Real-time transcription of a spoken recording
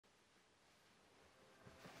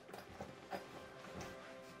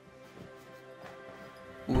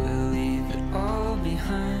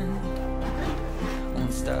hand.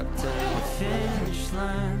 Won't stop till the finish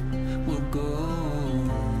line. We'll go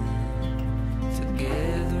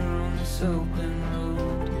together on this open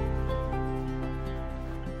road.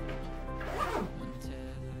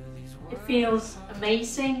 It feels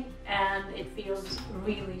amazing and it feels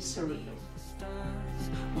really surreal.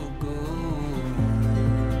 We'll go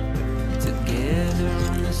together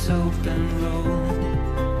on this open road.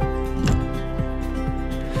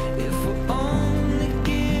 If we're only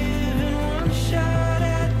given one shot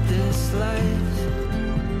at this life,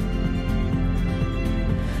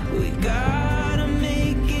 we gotta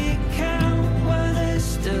make it count while there's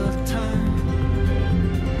still time.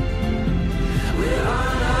 We're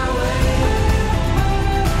on our way.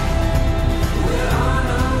 We're on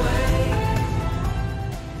our way.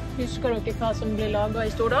 Husker dere hva som ble laget i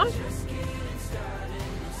Stordal?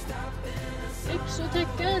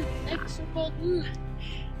 ExoQuaden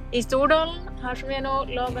i Stordalen. Her som vi er nå,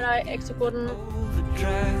 lager de ExoQuaden.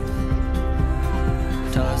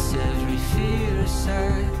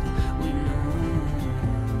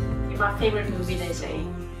 My favorite movie, they say,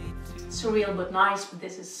 surreal but nice, but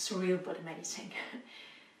this is surreal but amazing.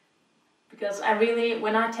 Because I really,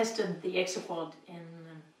 when I tested the ExoQuad in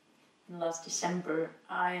last December,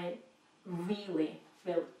 I really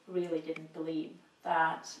didn't believe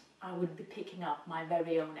that I would be picking up my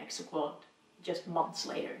very own ExoQuad just months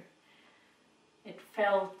later. It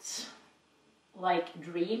felt like a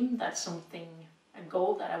dream, that's something, a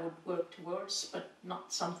goal that I would work towards, but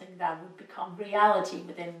not something that would become reality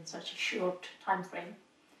within such a short time frame.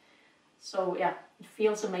 So yeah, it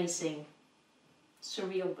feels amazing,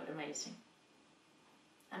 surreal but amazing.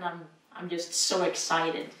 And I'm just so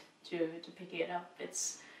excited to pick it up.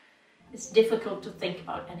 It's difficult to think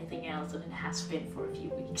about anything else than it has been for a few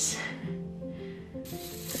weeks.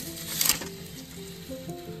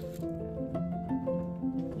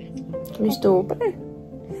 Kan du stå på det?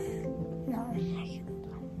 Nej.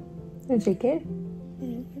 Er du sikker?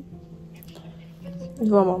 Vet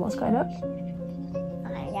du hva mamma skal i dag?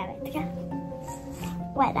 Nej, jeg vet ikke.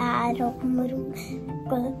 Bare her og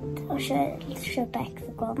gå og kjøpe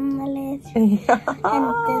ExoQuaden, eller Ja,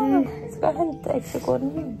 hente den. skal hente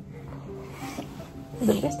ExoQuaden. Det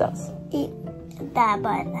blir stas. Det er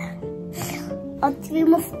bare at vi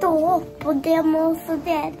må stå opp, og det må også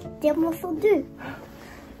dere, det må også du.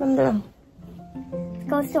 Men det...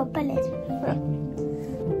 Skal vi stå opp, eller? Ja.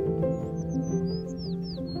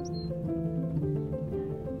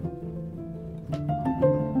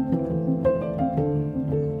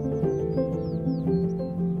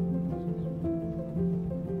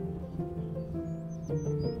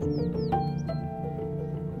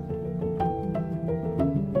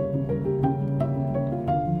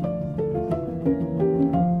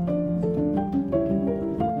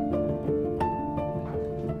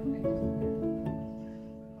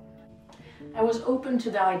 I was open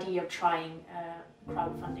to the idea of trying a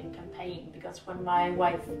crowdfunding campaign because when my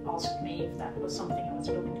wife asked me if that was something I was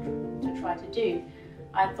looking to try to do,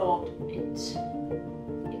 I thought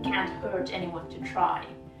it can't hurt anyone to try.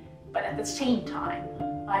 But at the same time,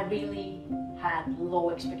 I really had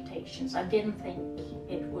low expectations. I didn't think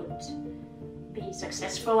it would be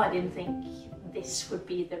successful. I didn't think this would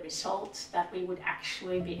be the result, that we would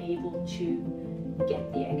actually be able to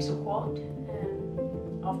get the ExoQuad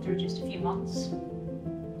after just a few months.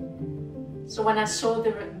 So when I saw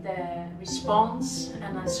the response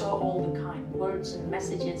and I saw all the kind words and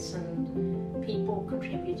messages and people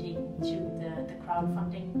contributing to the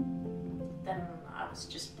crowdfunding, then I was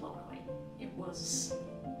just blown away. It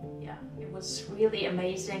was really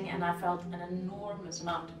amazing, and I felt an enormous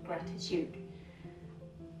amount of gratitude.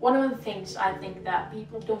 One of the things I think that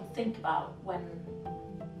people don't think about when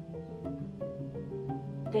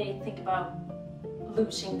they think about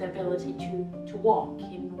losing the ability to walk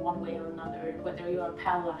in one way or another, whether you are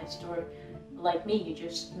paralyzed or like me, you're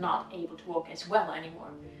just not able to walk as well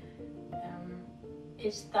anymore,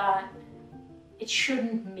 is that it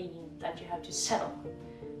shouldn't mean that you have to settle.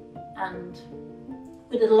 And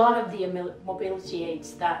with a lot of the mobility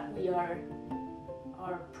aids that we are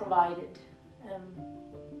provided,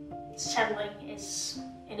 settling is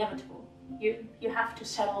inevitable. You have to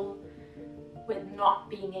settle with not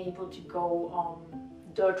being able to go on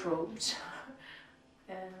dirt roads.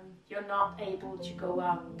 You're not able to go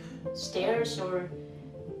up stairs, or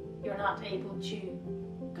you're not able to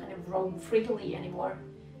kind of roam freely anymore.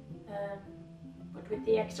 But with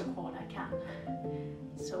the ExoQuad I can.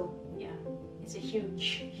 So yeah, it's a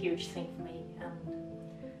huge thing for me,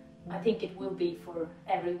 and I think it will be for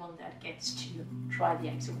everyone that gets to try the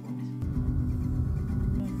ExoQuad.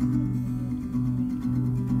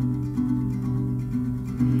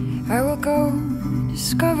 I will go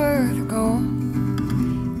discover the goal.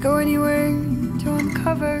 Go anywhere to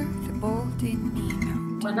uncover the bold in me now.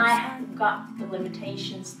 When I got the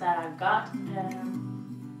limitations that I got,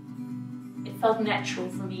 it felt natural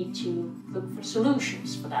for me to look for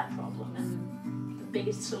solutions for that problem. And the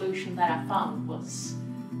biggest solution that I found was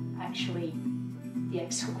actually the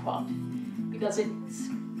ExoQuad, because it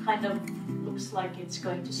kind of looks like it's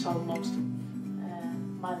going to solve most of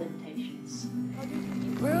my limitations.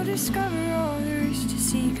 We'll discover all there is to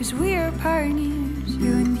see, 'cause we are pioneers,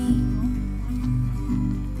 you and me.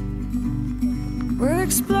 We'll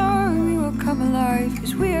explore and we will come alive,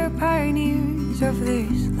 'cause we are pioneers of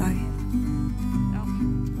this life.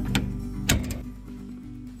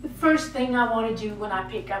 The first thing I want to do when I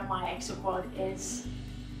pick up my ExoQuad is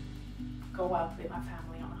go out with my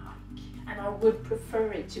family on a hike. And I would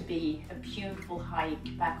prefer it to be a beautiful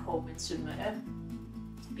hike back home in Sunnmøre,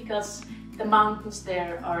 because the mountains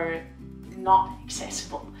there are not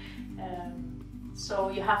accessible. So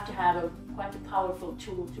you have to have quite a powerful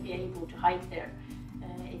tool to be able to hike there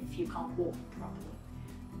if you can't walk properly.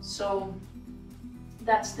 So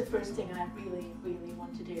that's the first thing I really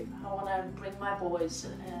want to do. I want to bring my boys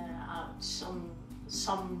out some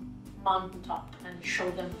mountaintop and show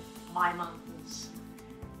them my mountains,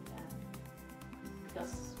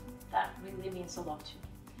 because that really means a lot to me.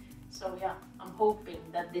 So yeah, I'm hoping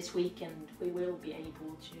that this weekend we will be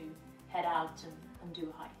able to head out and do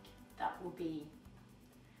a hike. That would be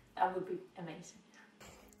amazing.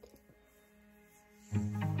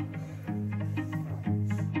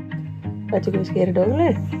 Vad tycker du ska göra idag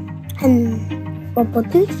eller? Gå på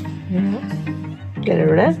tuss. Ja. Gillar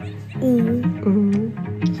du det?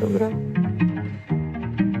 Så bra.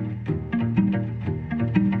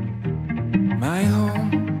 My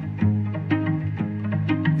home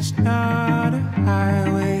is not a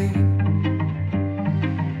highway,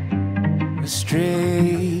 a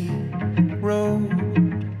straight road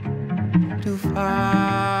to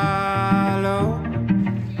follow,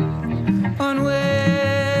 on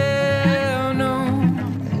well-known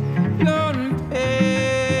golden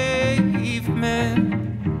pavements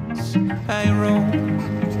I roam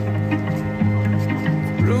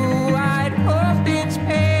through wide open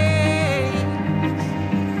space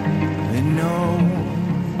with no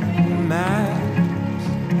maps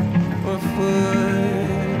or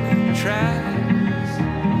foot tracks,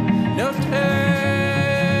 no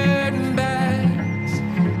turning backs.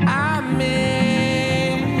 I'm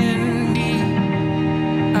in deep.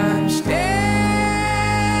 I'm still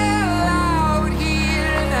out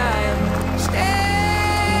here and I'm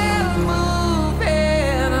still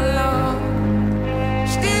moving along,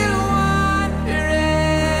 still wandering.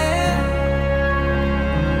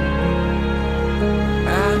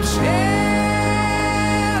 I'm still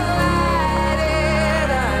at it,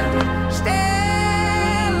 I'm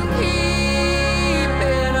still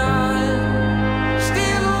keeping on,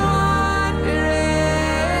 still wandering.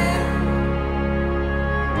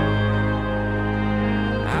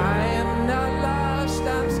 I am not lost,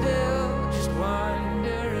 I'm still just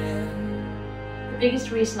wandering. The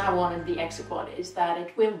biggest reason I wanted the ExoQuad is that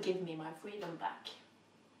it will give me my freedom back.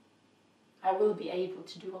 I will be able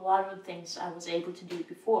to do a lot of the things I was able to do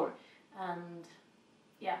before, and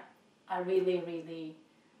yeah, I really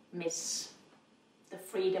miss the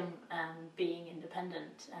freedom and being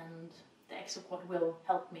independent, and the ExoQuad will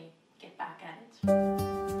help me get back at it.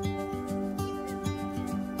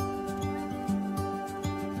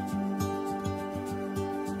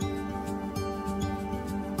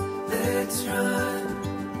 Let's run.